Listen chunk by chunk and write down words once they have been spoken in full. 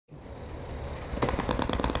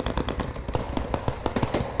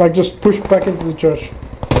Like, just push back into the church.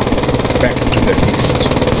 Back to the east.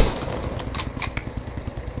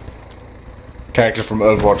 Character from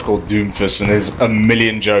Overwatch called Doomfist, and there's a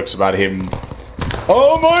million jokes about him.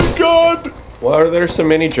 Oh my god! Why are there so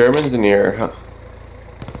many Germans in here? Huh?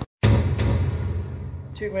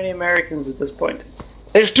 Too many Americans at this point.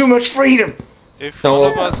 There's too much freedom! If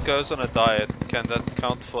one of us goes on a diet, can that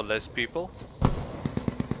count for less people?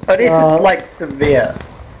 Only if it's like severe.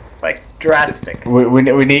 Like drastic. We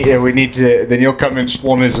need to. Then you'll come and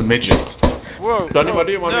spawn as a midget. Whoa! Donnie, what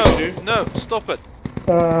do you want me to do? No, stop it!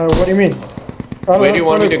 What do you mean? Where do you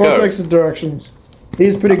want me to go? Cortex's directions.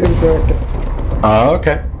 He's pretty good director. Oh,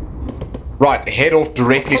 okay. Right, head off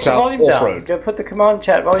directly south off-road. Go put the command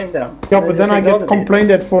chat volume down. Yeah, but then I get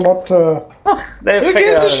complained at for not. They'll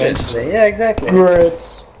figure it out eventually. Yeah, exactly. Great.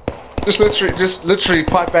 Just literally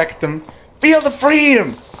pipe back at them. Feel the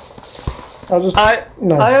freedom. I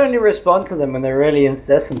only respond to them when they're really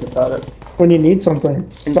incessant about it. When you need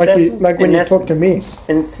something, like when you talk to me.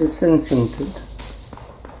 Incense.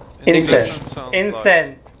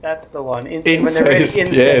 That's the one. When they're really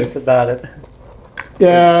incensed about it.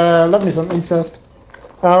 Yeah, love me some incest.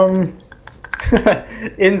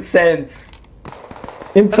 Incense.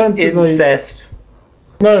 Incense is incest.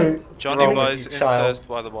 No. Johnny buys incest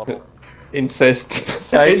by the bottle. Incest.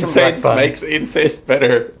 No, incest makes incest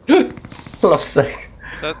better. Love's sake.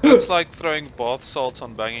 That's like throwing bath salts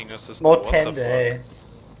on banging your sister. More tender, eh?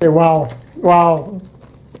 Hey, wow. Wow.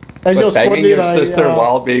 But banging your sister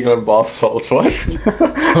while being on bath salts, what?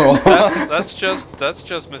 that's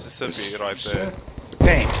just Mississippi right there.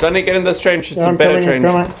 Okay. Donnie, get in this train, she's a better train.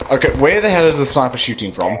 Okay, where the hell is the sniper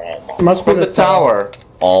shooting from? Must be from the tower.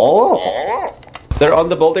 Oh. They're on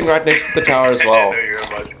the building right next to the tower as well.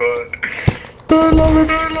 I love it,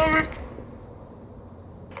 I love it.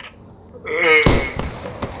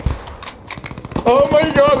 Oh my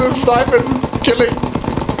god, the sniper's killing.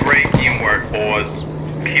 Great teamwork, boys.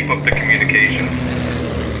 Keep up the communication.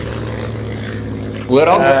 We're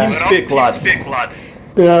on TeamSpeak, lad.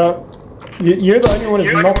 Yeah, you're the only one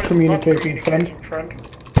who's not communicating, friend.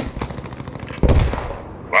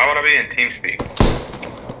 Why would I be in TeamSpeak?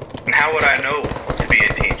 And how would I know to be in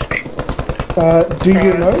TeamSpeak? Do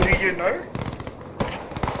you know?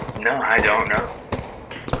 No, I don't know.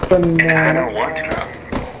 Then, and I don't want to know.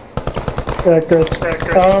 Yeah, good.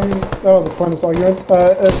 That was a pointless argument.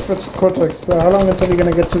 If it's Cortex, how long until you're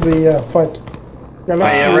gonna get to the fight?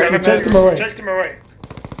 Yeah, chase him away. Chase him away.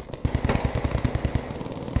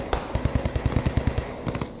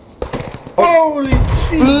 Holy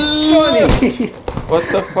shit, What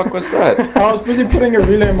the fuck was that? I was busy putting a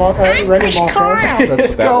rally marker. That's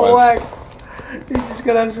just got whacked. He just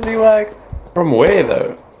got absolutely whacked. From where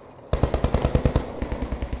though?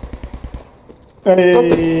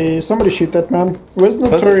 Hey, somebody shoot that man. Where's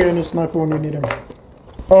Notori and his sniper when you need him?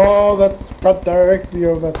 Oh, that's got direct view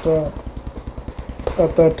of that,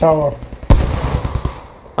 at the tower.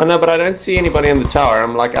 Oh no, but I don't see anybody in the tower.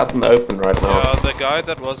 I'm like out in the open right now. Yeah, the guy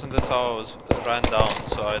that was in the tower ran down,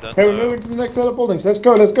 so I don't know. Hey, we're moving to the next set of buildings. Let's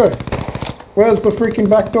go, let's go. Where's the freaking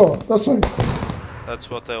back door? This way. That's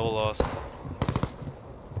what they all ask.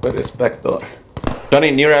 Where is back door? Johnny,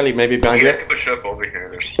 near alley, maybe behind you. Push up over here.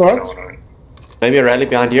 There's what? Going on. Maybe a rally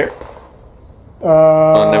behind here.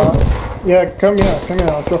 Oh, no. Yeah, come here,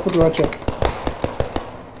 I'll drop it right here.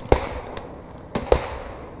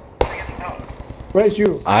 Where's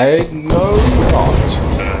you? I know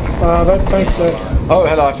not. That tank's there. Oh,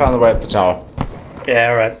 hello, I found the way up the tower. Yeah,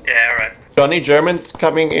 right. Johnny, Germans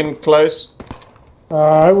coming in close.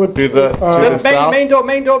 I would to the south. Main door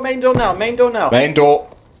now. Main door.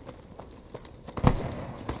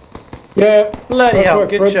 Yeah. Bloody hell,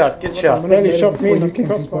 good shot. Really shot me in the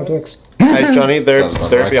cross Cortex. Hey Johnny,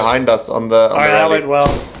 they're behind us on the Alright, that went well.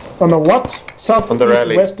 On the what? South, on the east,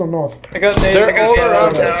 rally. west or north? They're all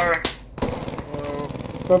around us.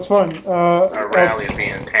 That's fine. Our rally is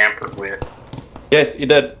being tampered with. Yes, he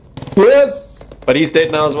did. Yes! But he's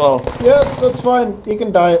dead now as well. Yes, that's fine. He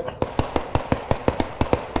can die.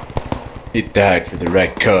 He died for the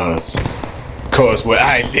right cause. Cause where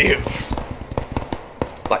I live.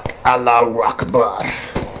 Like Allahu Akbar.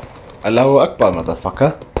 Allahu Akbar,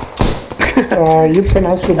 motherfucker. You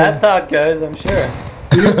pronounced it wrong. That's how it goes, I'm sure.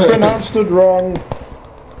 You pronounced it wrong.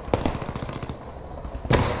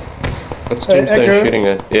 What's Tombstone shooting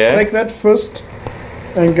at? Yeah? Take that fist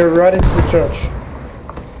and go right into the church.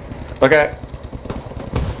 Okay.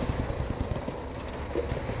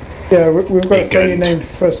 Yeah, we've got a friendly named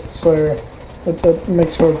Fist, so that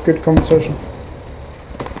makes for a good conversation.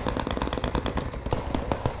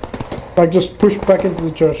 Like, just push back into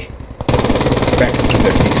the church. Back to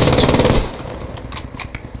the east.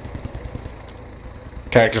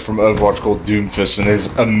 character from Overwatch called Doomfist, and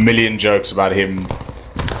there's a million jokes about him.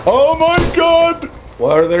 Oh my god!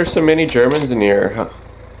 Why are there so many Germans in here? Huh?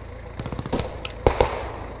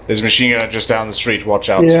 There's a machine gun just down the street, watch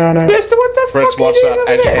out. Yeah, I know. What the Fritz, fuck watch are you that. doing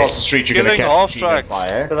As over you there? cross the street, you're gonna Giving catch off machine gun tracks.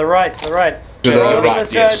 fire. To the right, to the right. To the Hold right, in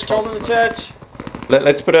the yes. church, hold in the church.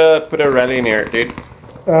 Let's put a rally in here, dude.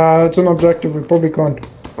 It's an objective, we probably can't.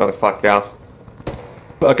 Oh fuck yeah.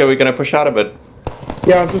 Okay, we're gonna push out a bit.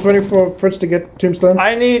 Yeah, I'm just waiting for Fritz to get Tombstone.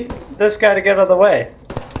 I need this guy to get out of the way.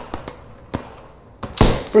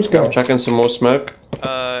 Fritz, go. I'm chucking some more smoke.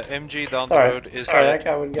 MG down the Sorry, road is sorry, dead. that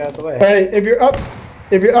guy wouldn't get out of the way. Hey, if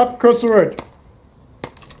you're up, cross the road.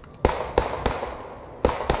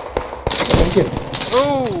 Thank you.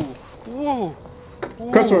 Oh! Whoa!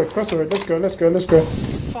 Cross the road, let's go.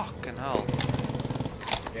 Fucking hell.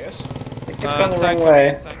 Yes? It's gone the Tank wrong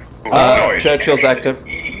way. Churchill's active.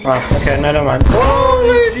 Oh, okay, no, never mind.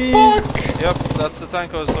 Holy fuck! Yep, that's the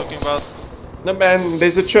tank I was talking about. No man,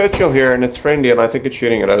 there's a Churchill here and it's friendly and I think it's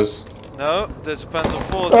shooting at us. No, there's a Panzer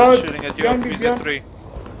 4 that's shooting at you. behind me, VZ3.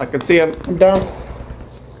 I can see him. I'm down.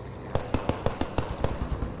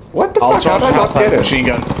 What the I'll fuck? How charge did I not outside get the him? machine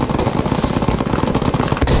gun.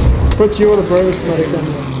 Fritz, you're the bravest medic gun.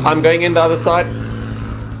 I'm going in the other side.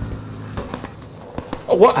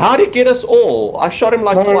 What? How did he get us all? I shot him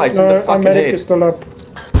like twice in the our fucking medic head. is still up.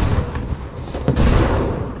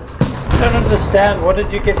 I don't understand. What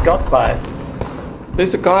did you get got by?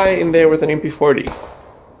 There's a guy in there with an MP40.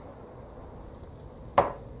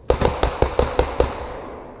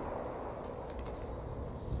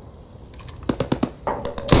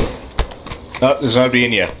 No, there's nobody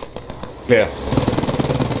in here. Clear.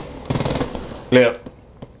 Clear.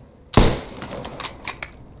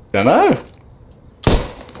 Don't know.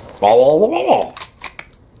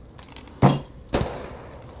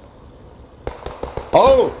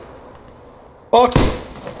 Oh! Fuck!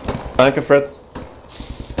 Thank you, Fritz.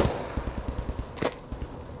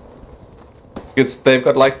 Because they've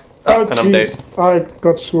got like... Oh, and I'm dead. jeez. I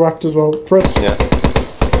got swacked as well. Fritz. Yeah.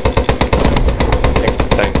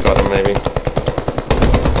 Tank got him, maybe.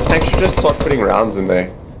 Tank should just start putting rounds in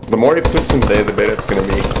there. The more he puts in there, the better it's gonna be.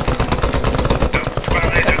 There's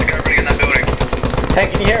a guy running in that building. Hey,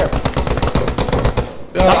 can you hear him?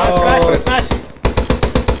 Oh, Smash!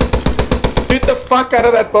 shoot the fuck out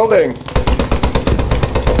of that building!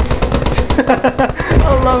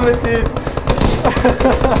 I love it, dude.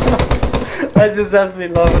 I just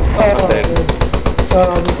absolutely love it. I'm dead. I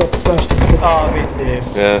just got smashed. Oh, me too.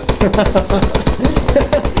 Yeah.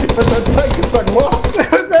 But that tank is like, what? Was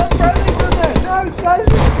that running in there? No, smash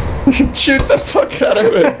it! Shoot the fuck out of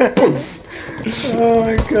it! Poof. Oh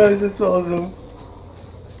my god, that's awesome.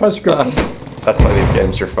 Postscript. That's why these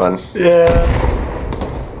games are fun. Yeah.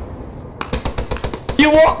 You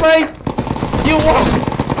what, mate? You what?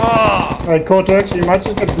 Alright, Cortex, you might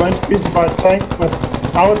just get blown to pieces by a tank, but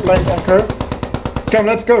I would blame Echo. Come,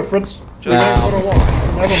 let's go, Fritz. Just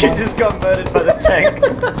Never She mind. just got murdered by the tank.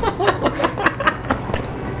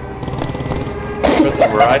 Put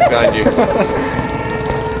some right behind you.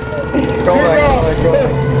 Go back,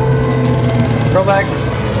 go back.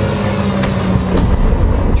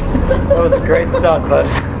 That was a great start, bud.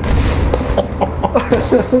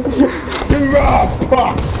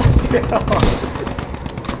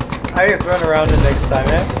 I guess run around it next time,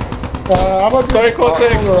 eh? I'm not Sorry,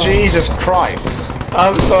 Cortex. Jesus Christ.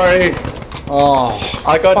 I'm sorry. Oh.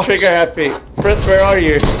 I got trigger happy. Fritz, where are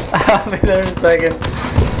you? I'll be there in a second.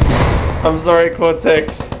 I'm sorry,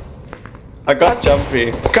 Cortex. I got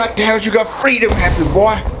jumpy. God damn it, you got freedom happy,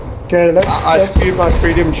 boy. Okay, let's... I spewed my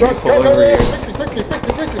freedom juice all over you. Quickly.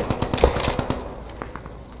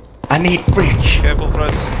 I need fridge. careful,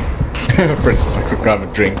 Fritz. Fritz is like some kind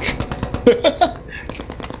of drink.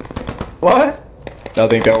 What?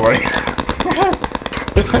 Nothing, don't worry.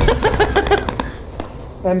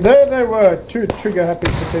 And there they were, two trigger-happy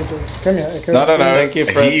potatoes. Come here, Echo. No. Thank you,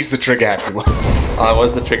 Fritz. He's the trigger happy one. I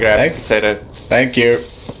was the trigger happy potato. Thank you.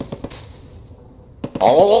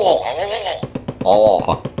 Oh.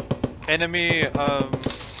 Enemy,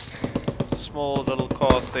 small little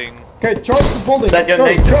car thing. Okay, charge the building. That your Go,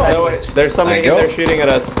 native charge. attack. No, wait, there's somebody in There you there go. shooting at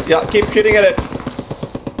us. Yeah, keep shooting at it.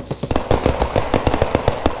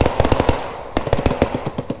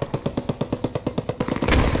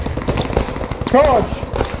 Charge!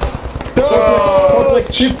 Cortex,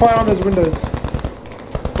 keep fire on those windows.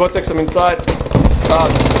 Cortex, I'm inside. There are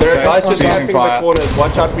Okay, guys just seizing camping fire. the corners.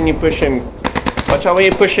 Watch out when you push in. Watch out when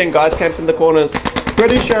you push in. Guys camp in the corners.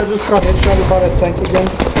 Pretty sure I just got headshotted by that tank again.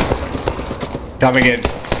 Coming in.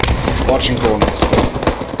 Watching corners.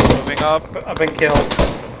 Moving up. I've been killed.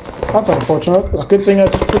 That's unfortunate. It's a good thing I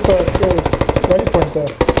just put the rally point there.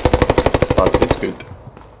 Das ist gut.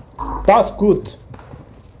 That's good.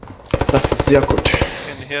 Das ist sehr gut.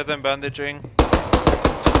 Can hear them bandaging.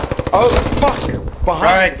 Oh fuck! Behind.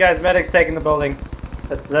 Alright guys, medic's taking the building.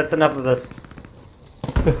 That's enough of this.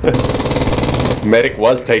 Medic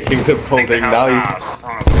was taking the building, now he's...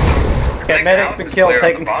 Okay, medic's been killed,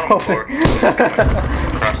 taking the building.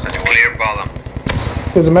 Clear bottom.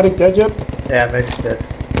 Is the medic dead yet? Yeah, medic's dead.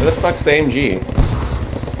 Where the fuck's the MG?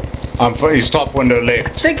 He's top window I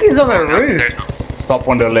left. think he's on the roof. Top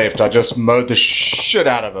window left. I just mowed the shit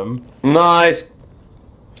out of him. Nice!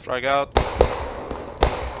 Frag out.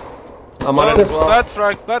 I'm on Oh, it as well. bad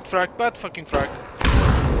frag, bad fucking frag.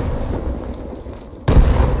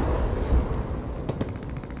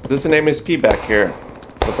 There's an MSP back here.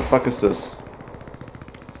 What the fuck is this?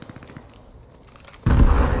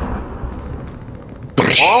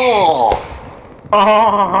 Oh!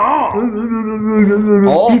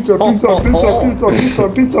 Pizza, pizza, pizza, pizza, pizza,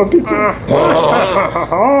 pizza, pizza.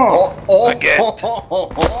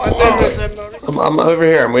 I'm over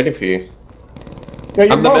here, I'm waiting for you. Yeah,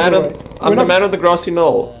 I'm the man of the grassy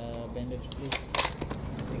knoll. Bandage, please.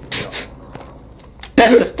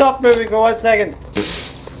 Tester, stop moving for 1 second.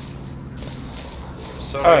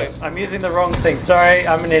 Sorry. Oh, I'm using the wrong thing. Sorry,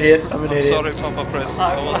 I'm an idiot. I'm an idiot. Sorry, Papa Fritz.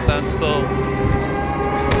 I will stand still.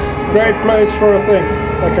 Great place for a thing.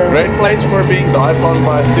 Okay. Great place for being dive on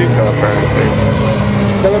by a Stuka, apparently.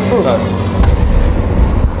 Yeah, let's move.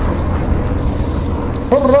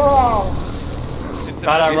 Hurrah!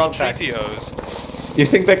 Right, wrong track. Treaty-Os. You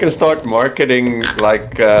think they can start marketing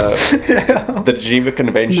like the Geneva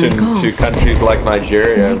Convention to countries like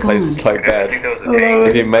Nigeria and places like that?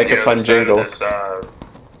 If you make a fun jingle.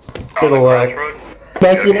 It'll work.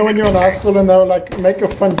 Like, you know when you're in high school and they're like, make a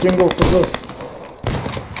fun jingle for this.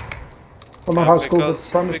 Well, not high school, but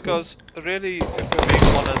primary school. Because really, if we're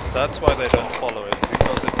being honest, that's why they don't follow it,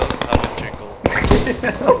 because it doesn't have a jingle.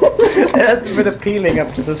 It hasn't been appealing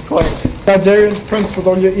up to this point. Nigerian prince with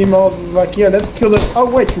all your emails is like, yeah, let's kill it. Oh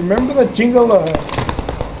wait, remember that jingle? Guys,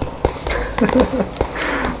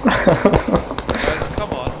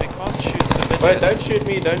 come on, we can't shoot civilians. Wait, don't shoot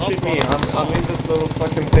me, don't Not shoot me. one I'm in this little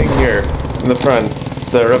fucking thing here in the front.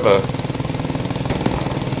 It's a river.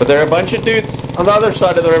 But there are a bunch of dudes on the other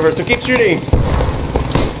side of the river, so keep shooting!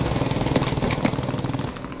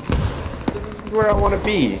 This is where I want to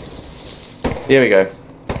be. Here we go.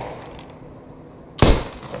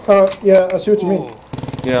 Yeah, I see what you mean.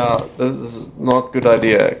 Yeah, this is not a good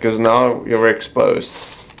idea, because now you're exposed.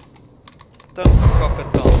 Don't cock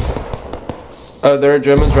it down. Oh, there are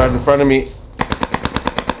Germans right in front of me.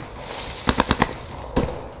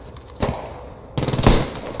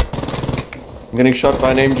 I'm getting shot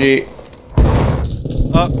by an MG.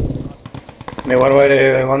 Only one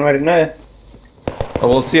way to know. Oh,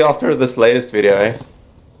 we'll see after this latest video, eh?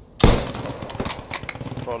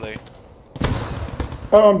 Probably.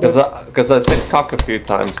 Oh, I'm dead. Because I said cock a few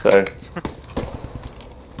times, so...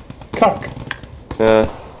 Cuck. Yeah.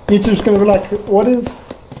 YouTube's gonna be like, what is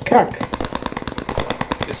cuck?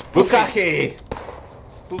 It's bookies.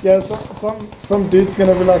 Yeah, some dude's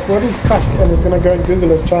gonna be like, what is cuck? And he's gonna go and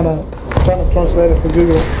Google it, trying to translate it for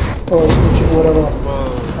Google or YouTube, whatever. Whoa.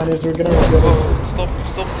 And he's gonna get Whoa, it. stop.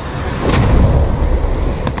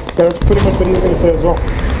 Yeah, that's pretty much what he's gonna say as well.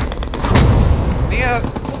 Yeah,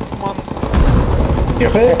 come on.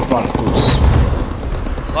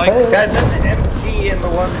 Like, Guys, that's an MG in the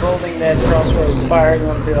one building that Crossroads firing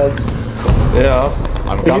onto us. Yeah.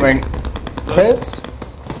 I'm coming. Heads?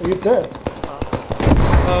 Are you dead?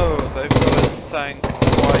 oh, they've got a tank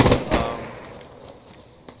quite,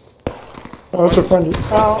 Oh, it's a friendly.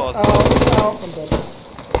 Ow, I'm dead.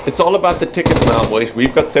 It's all about the tickets now, boys.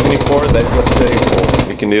 We've got 74, they've got 34.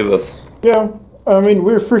 We can do this. Yeah, I mean,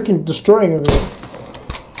 we're freaking destroying everything.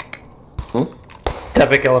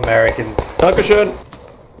 Typical Americans. Dankeschön!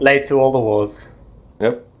 Late to all the wars.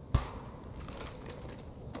 Yep.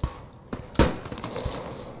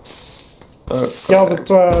 Yeah, but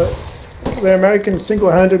the Americans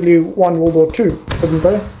single-handedly won World War II, didn't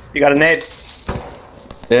they? You got a nade.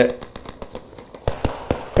 Yeah.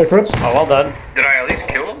 Hey, Fritz? Oh, well done. Did I at least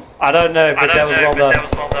kill him? I don't know, but that was well done.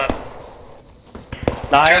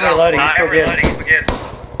 Nah, I'm reloading, he's still good.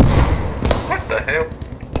 What the hell?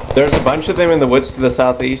 There's a bunch of them in the woods to the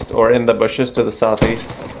southeast, or in the bushes to the southeast.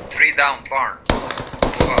 3 down, barn.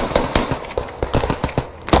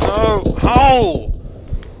 no, how?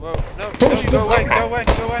 Whoa, no, go away,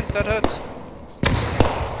 that hurts.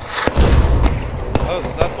 Oh,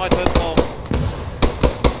 that might hurt more.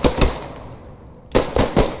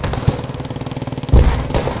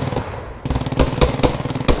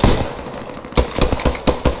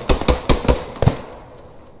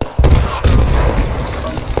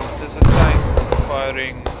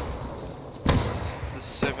 shouting the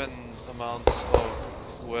 7 amounts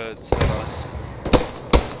of words at us.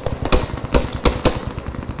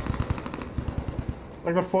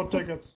 I got 4 tickets.